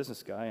successful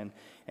business guy,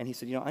 and he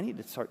said, I need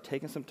to start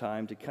taking some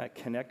time to kind of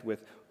connect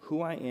with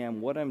who I am,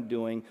 what I'm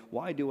doing,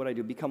 why I do what I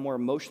do, become more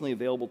emotionally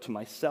available to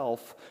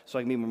myself so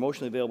I can be more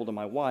emotionally available to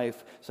my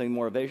wife, so I can be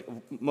more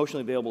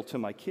emotionally available to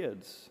my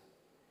kids.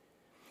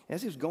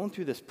 As he was going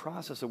through this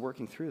process of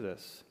working through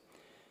this,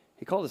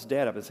 he called his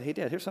dad up and said, hey,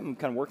 Dad, here's something I'm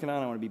kind of working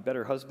on. I want to be a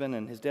better husband.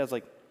 And his dad's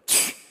like,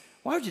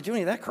 why would you do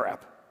any of that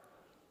crap?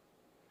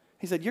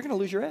 He said, you're going to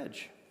lose your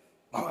edge.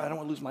 Oh, I don't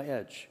want to lose my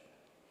edge.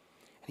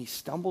 And he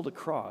stumbled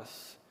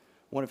across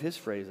one of his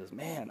phrases,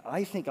 man,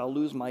 I think I'll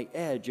lose my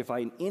edge if I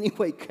in any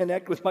way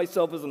connect with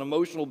myself as an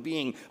emotional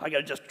being. I got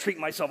to just treat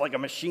myself like a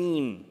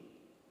machine.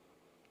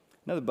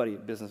 Another buddy,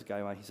 business guy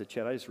of mine, he said,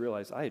 Chad, I just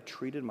realized I had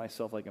treated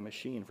myself like a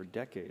machine for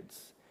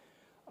decades.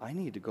 I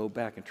need to go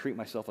back and treat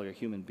myself like a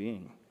human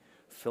being.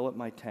 Fill up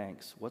my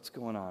tanks. What's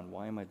going on?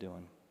 Why am I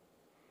doing?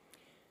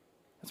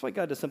 That's why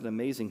God does something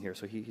amazing here.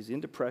 So he's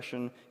in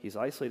depression. He's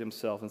isolated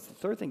himself. And the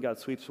third thing God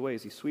sweeps away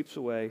is he sweeps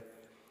away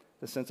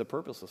the sense of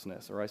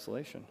purposelessness or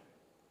isolation.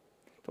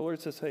 The Lord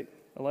says, hey,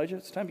 Elijah,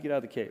 it's time to get out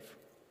of the cave.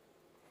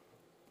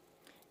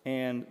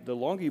 And the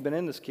longer you've been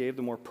in this cave,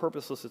 the more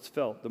purposeless it's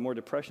felt, the more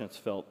depression it's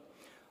felt.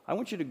 I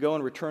want you to go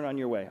and return on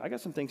your way. I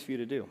got some things for you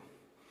to do.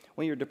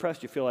 When you're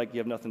depressed, you feel like you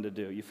have nothing to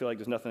do. You feel like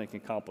there's nothing you can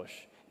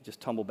accomplish. You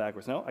just tumble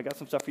backwards. No, I got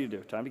some stuff for you to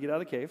do. Time to get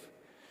out of the cave.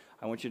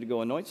 I want you to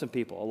go anoint some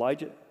people.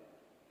 Elijah,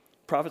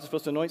 prophets are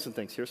supposed to anoint some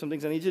things. Here's some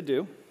things I need you to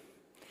do.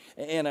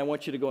 And I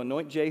want you to go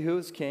anoint Jehu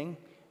as king.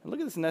 And look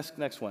at this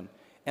next one.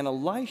 And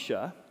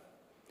Elisha,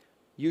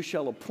 you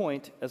shall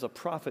appoint as a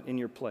prophet in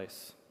your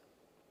place.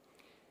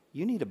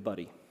 You need a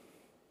buddy.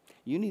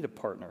 You need a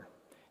partner.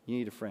 You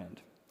need a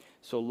friend.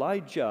 So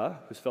Elijah,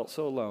 who's felt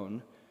so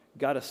alone,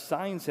 God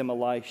assigns him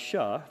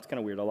Elisha, it's kind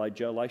of weird,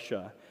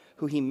 Elisha,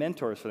 who he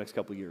mentors for the next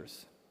couple of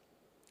years.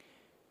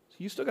 So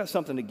you still got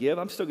something to give.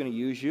 I'm still going to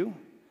use you.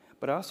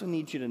 But I also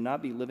need you to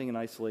not be living in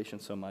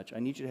isolation so much. I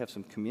need you to have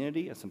some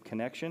community and some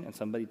connection and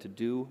somebody to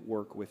do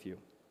work with you.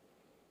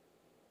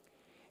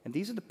 And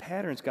these are the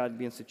patterns God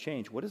begins to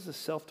change. What is the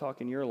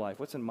self-talk in your life?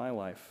 What's in my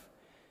life?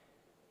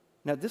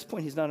 Now, at this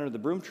point, he's not under the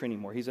broom tree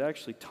anymore. He's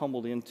actually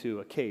tumbled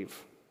into a cave.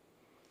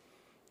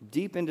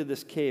 Deep into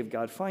this cave,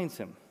 God finds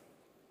him.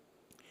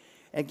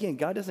 Again,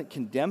 God doesn't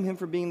condemn him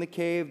for being in the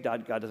cave.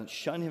 God doesn't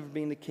shun him for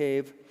being in the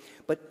cave.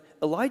 But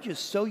Elijah is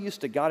so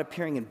used to God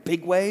appearing in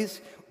big ways,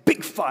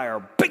 big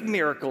fire, big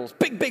miracles,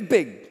 big.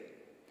 It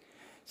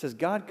says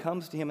God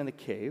comes to him in the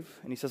cave,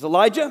 and he says,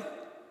 Elijah,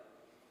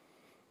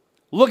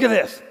 look at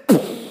this.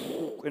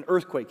 An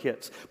earthquake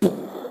hits.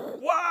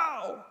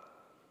 Wow!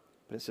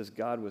 But it says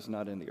God was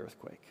not in the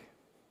earthquake.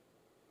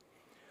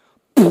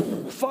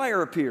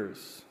 Fire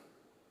appears.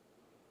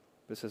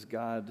 But it says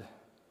God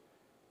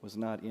was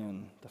not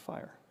in the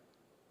fire.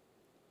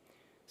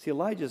 See,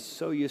 Elijah is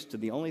so used to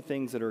the only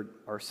things that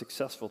are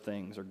successful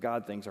things or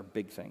God things are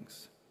big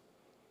things.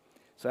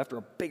 So after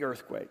a big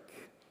earthquake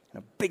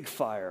and a big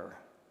fire,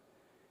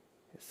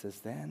 it says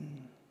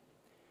then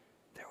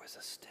was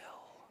a still,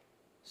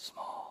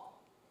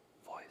 small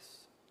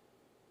voice.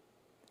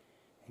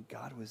 And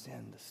God was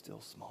in the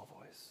still, small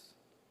voice.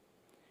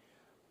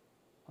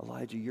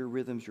 Elijah, your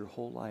rhythms your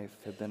whole life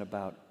have been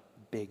about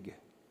big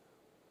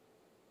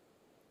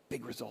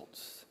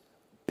results,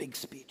 big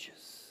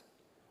speeches.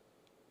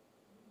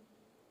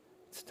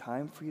 It's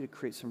time for you to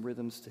create some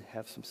rhythms to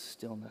have some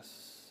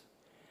stillness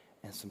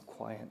and some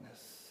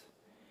quietness.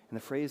 And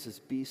the phrase is,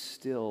 be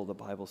still, the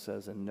Bible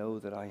says, and know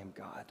that I am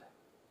God.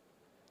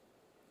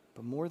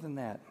 But more than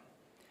that,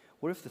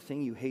 what if the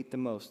thing you hate the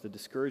most, the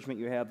discouragement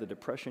you have, the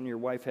depression your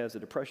wife has, the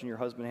depression your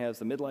husband has,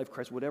 the midlife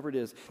crisis, whatever it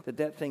is,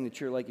 that thing that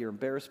you're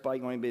embarrassed by,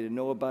 you want anybody to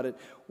know about it,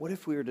 what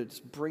if we were to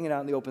just bring it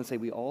out in the open and say,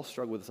 we all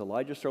struggle with this.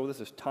 Elijah struggled with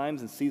this. There's times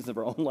and seasons of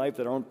our own life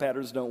that our own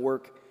patterns don't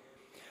work.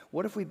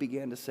 What if we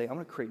began to say, I'm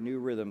going to create new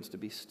rhythms to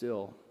be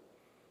still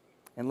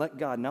and let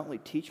God not only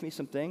teach me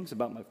some things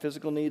about my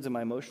physical needs and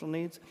my emotional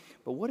needs,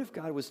 but what if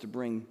God was to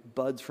bring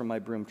buds from my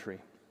broom tree?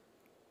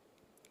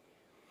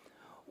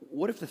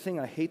 What if the thing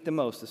I hate the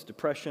most, this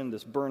depression,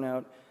 this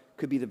burnout,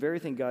 could be the very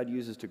thing God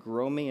uses to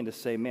grow me and to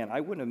say, man, I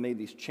wouldn't have made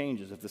these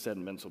changes if this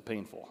hadn't been so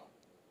painful.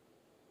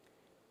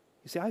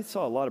 You see, I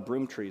saw a lot of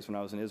broom trees when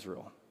I was in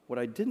Israel. What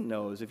I didn't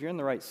know is if you're in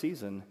the right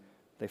season,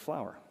 they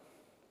flower.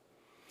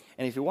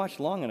 And if you watch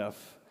long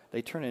enough,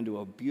 they turn into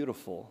a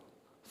beautiful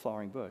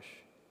flowering bush.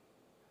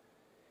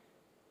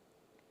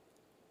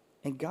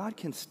 And God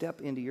can step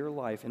into your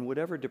life, and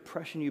whatever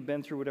depression you've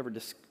been through, whatever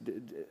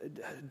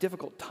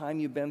difficult time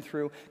you've been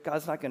through,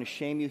 God's not going to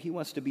shame you. He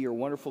wants to be your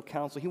wonderful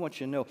counselor. He wants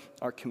you to know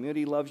our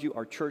community loves you,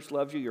 our church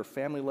loves you, your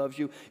family loves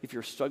you. If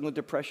you're struggling with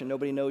depression,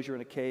 nobody knows you're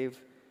in a cave,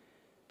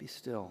 be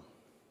still.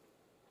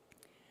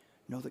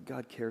 Know that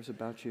God cares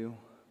about you.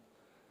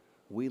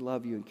 We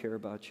love you and care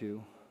about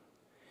you.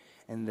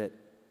 And that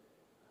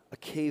a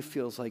cave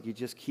feels like you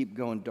just keep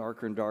going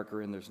darker and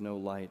darker and there's no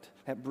light.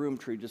 That broom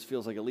tree just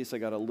feels like at least I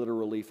got a little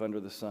relief under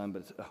the sun,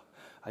 but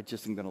I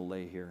just am going to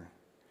lay here.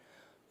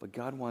 But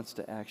God wants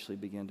to actually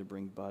begin to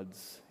bring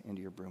buds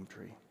into your broom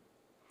tree,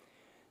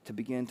 to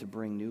begin to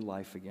bring new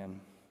life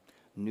again,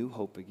 new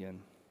hope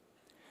again,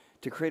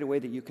 to create a way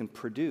that you can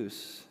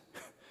produce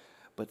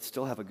but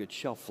still have a good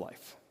shelf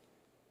life,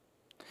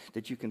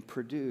 that you can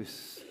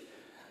produce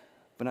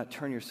but not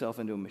turn yourself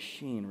into a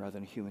machine rather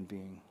than a human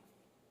being.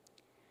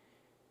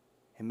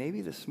 And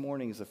maybe this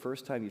morning is the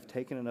first time you've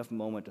taken enough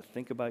moment to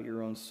think about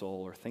your own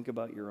soul or think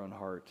about your own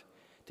heart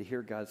to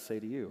hear God say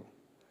to you,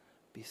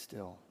 be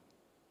still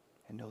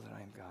and know that I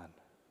am God.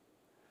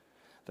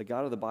 The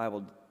God of the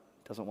Bible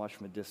doesn't watch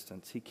from a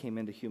distance. He came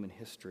into human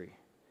history.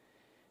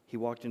 He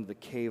walked into the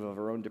cave of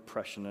our own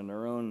depression and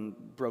our own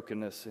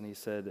brokenness, and he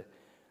said,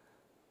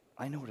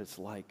 I know what it's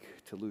like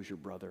to lose your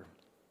brother.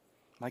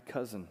 My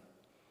cousin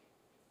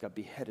got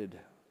beheaded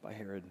by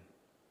Herod.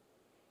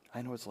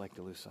 I know what it's like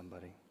to lose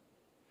somebody.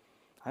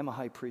 I'm a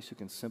high priest who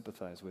can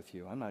sympathize with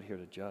you. I'm not here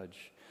to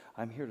judge.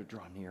 I'm here to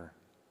draw near.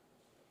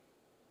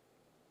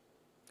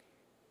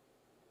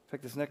 In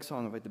fact, this next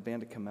song, I invite the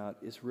band to come out,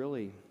 is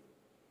really,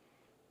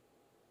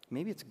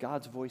 maybe it's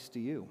God's voice to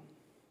you.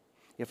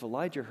 If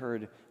Elijah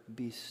heard,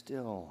 be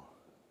still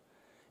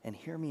and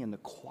hear me in the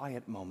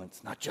quiet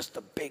moments, not just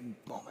the big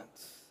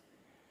moments,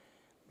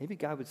 maybe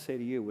God would say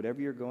to you,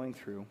 whatever you're going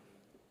through,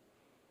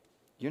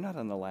 you're not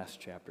on the last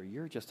chapter.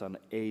 You're just on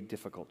a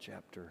difficult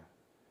chapter.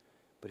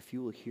 But if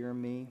you will hear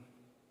me,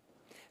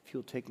 if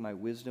you'll take my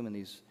wisdom and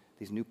these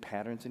new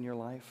patterns in your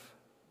life,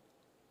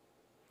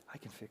 I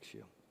can fix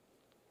you.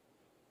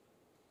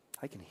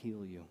 I can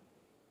heal you.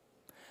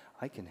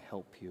 I can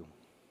help you.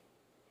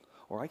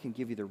 Or I can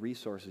give you the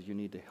resources you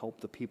need to help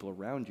the people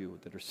around you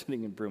that are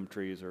sitting in broom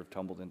trees or have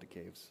tumbled into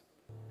caves.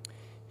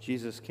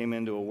 Jesus came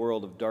into a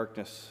world of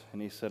darkness, and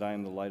he said, I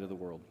am the light of the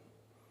world.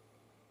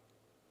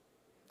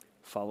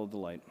 Follow the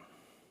light.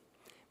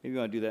 Maybe you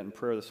want to do that in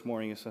prayer this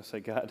morning. So say,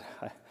 God,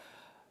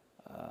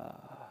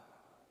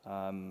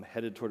 I'm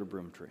headed toward a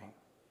broom tree.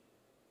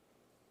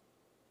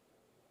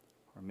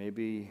 Or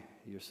maybe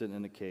you're sitting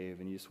in a cave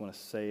and you just want to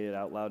say it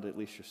out loud to at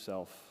least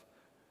yourself.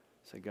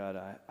 Say,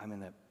 God, I'm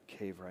in that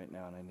cave right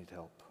now and I need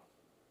help.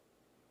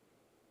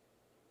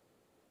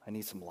 I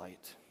need some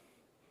light.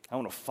 I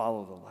want to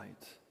follow the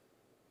light.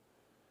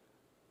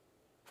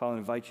 Father, I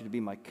invite you to be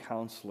my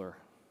counselor.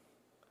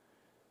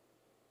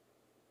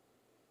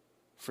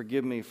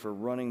 Forgive me for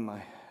running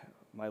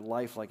my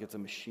life like it's a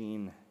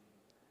machine.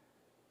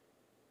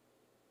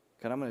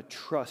 God, I'm going to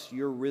trust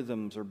your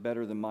rhythms are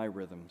better than my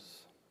rhythms.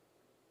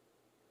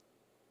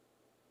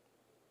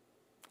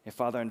 And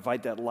Father, I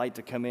invite that light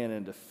to come in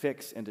and to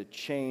fix and to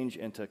change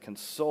and to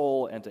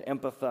console and to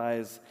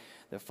empathize,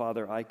 that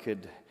Father, I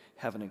could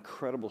have an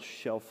incredible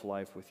shelf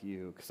life with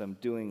you because I'm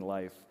doing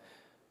life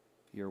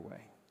your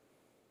way.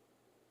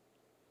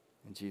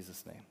 In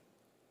Jesus' name,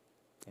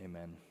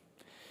 amen.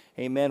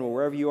 Amen. Well,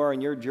 wherever you are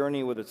in your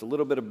journey, whether it's a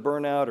little bit of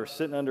burnout or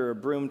sitting under a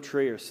broom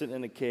tree or sitting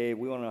in a cave,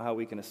 we want to know how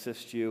we can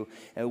assist you.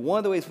 And one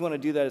of the ways we want to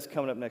do that is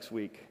coming up next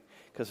week.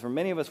 Because for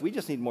many of us, we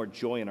just need more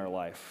joy in our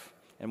life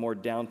and more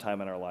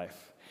downtime in our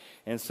life.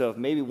 And so if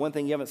maybe one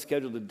thing you haven't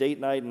scheduled a date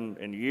night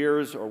in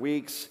years or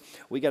weeks,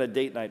 we got a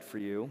date night for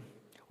you.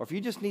 or if you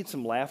just need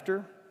some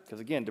laughter, because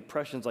again,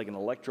 depression's like an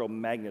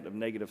electromagnet of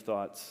negative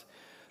thoughts.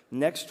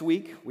 Next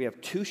week, we have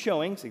 2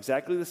 showings,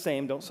 exactly the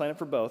same. Don't sign up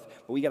for both.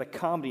 But we got a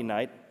comedy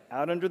night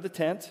out under the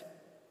tent.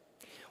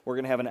 We're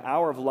going to have an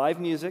hour of live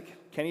music.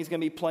 Kenny's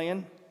going to be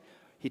playing.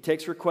 He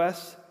takes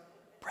requests.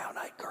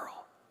 Brown-eyed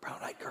girl.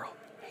 Brown-eyed girl.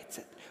 Hates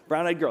it.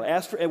 Brown-eyed girl.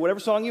 Ask for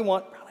whatever song you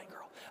want. Brown-eyed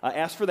girl.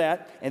 Ask for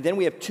that. And then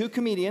we have 2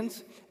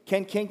 comedians.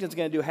 Ken Kington's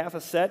going to do half a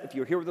set. If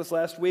you were here with us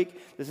last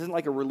week, this isn't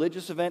like a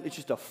religious event. It's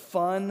just a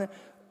fun,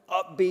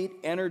 upbeat,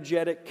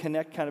 energetic,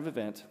 connect kind of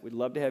event. We'd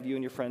love to have you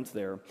and your friends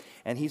there.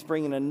 And he's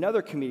bringing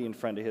another comedian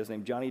friend of his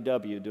named Johnny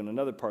W. doing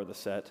another part of the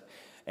set.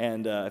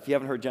 And if you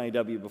haven't heard Johnny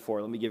W.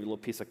 before, let me give you a little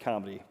piece of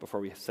comedy before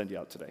we send you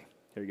out today.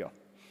 Here you go.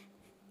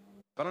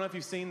 I don't know if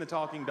you've seen the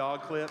talking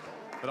dog clip.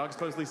 The dog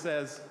supposedly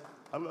says,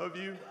 "I love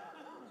you."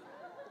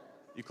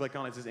 You click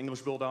on it, it says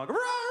English Bulldog. "Row,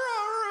 row,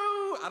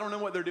 row." I don't know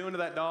what they're doing to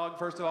that dog,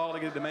 first of all, to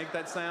get it to make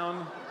that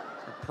sound.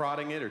 Or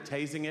prodding it or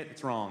tasing it.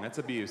 It's wrong. That's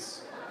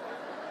abuse.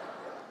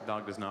 The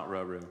dog does not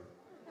row.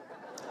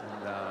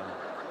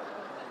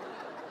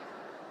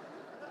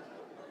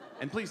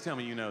 And please tell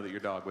me you know that your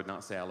dog would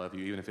not say "I love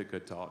you" even if it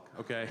could talk,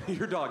 okay?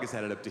 Your dog has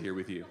had it up to here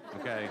with you,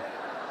 okay?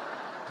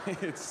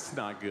 It's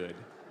not good.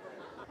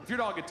 If your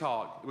dog could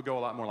talk, it would go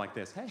a lot more like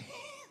this. "Hey,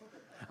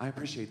 I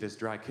appreciate this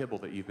dry kibble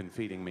that you've been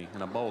feeding me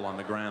in a bowl on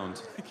the ground.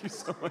 Thank you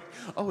so much.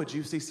 Oh, a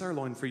juicy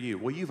sirloin for you.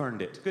 Well, you've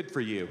earned it. Good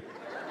for you.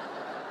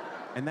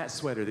 And that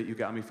sweater that you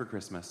got me for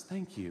Christmas.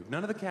 Thank you.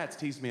 None of the cats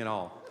teased me at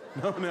all.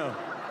 No.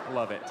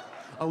 Love it.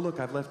 Oh, look,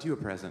 I've left you a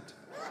present.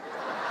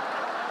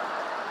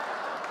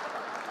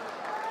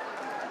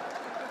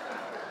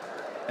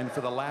 And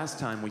for the last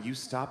time, will you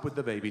stop with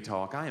the baby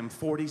talk? I am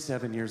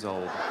 47 years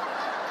old.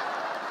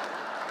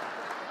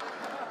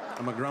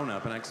 I'm a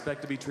grown-up, and I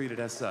expect to be treated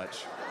as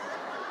such.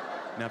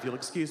 Now, if you'll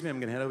excuse me, I'm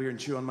going to head over here and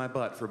chew on my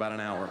butt for about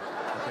an hour,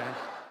 okay?"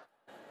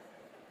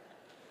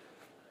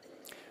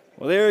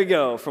 Well, there you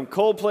go. From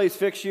Coldplay's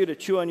Fix You to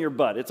Chew on Your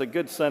Butt. It's a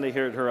good Sunday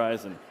here at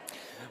Horizon.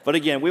 But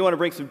again, we want to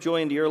bring some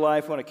joy into your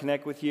life. We want to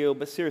connect with you.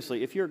 But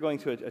seriously, if you're going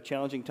through a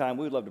challenging time,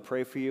 we would love to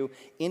pray for you.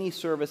 Any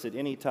service at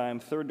any time.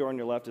 Third door on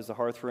your left is the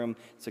hearth room.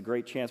 It's a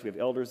great chance. We have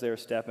elders there,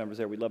 staff members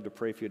there. We'd love to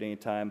pray for you at any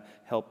time,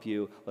 help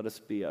you. Let us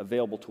be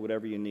available to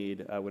whatever you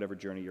need, whatever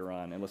journey you're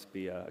on. And let's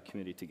be a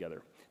community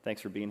together.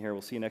 Thanks for being here.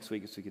 We'll see you next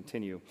week as we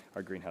continue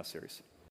our Greenhouse series.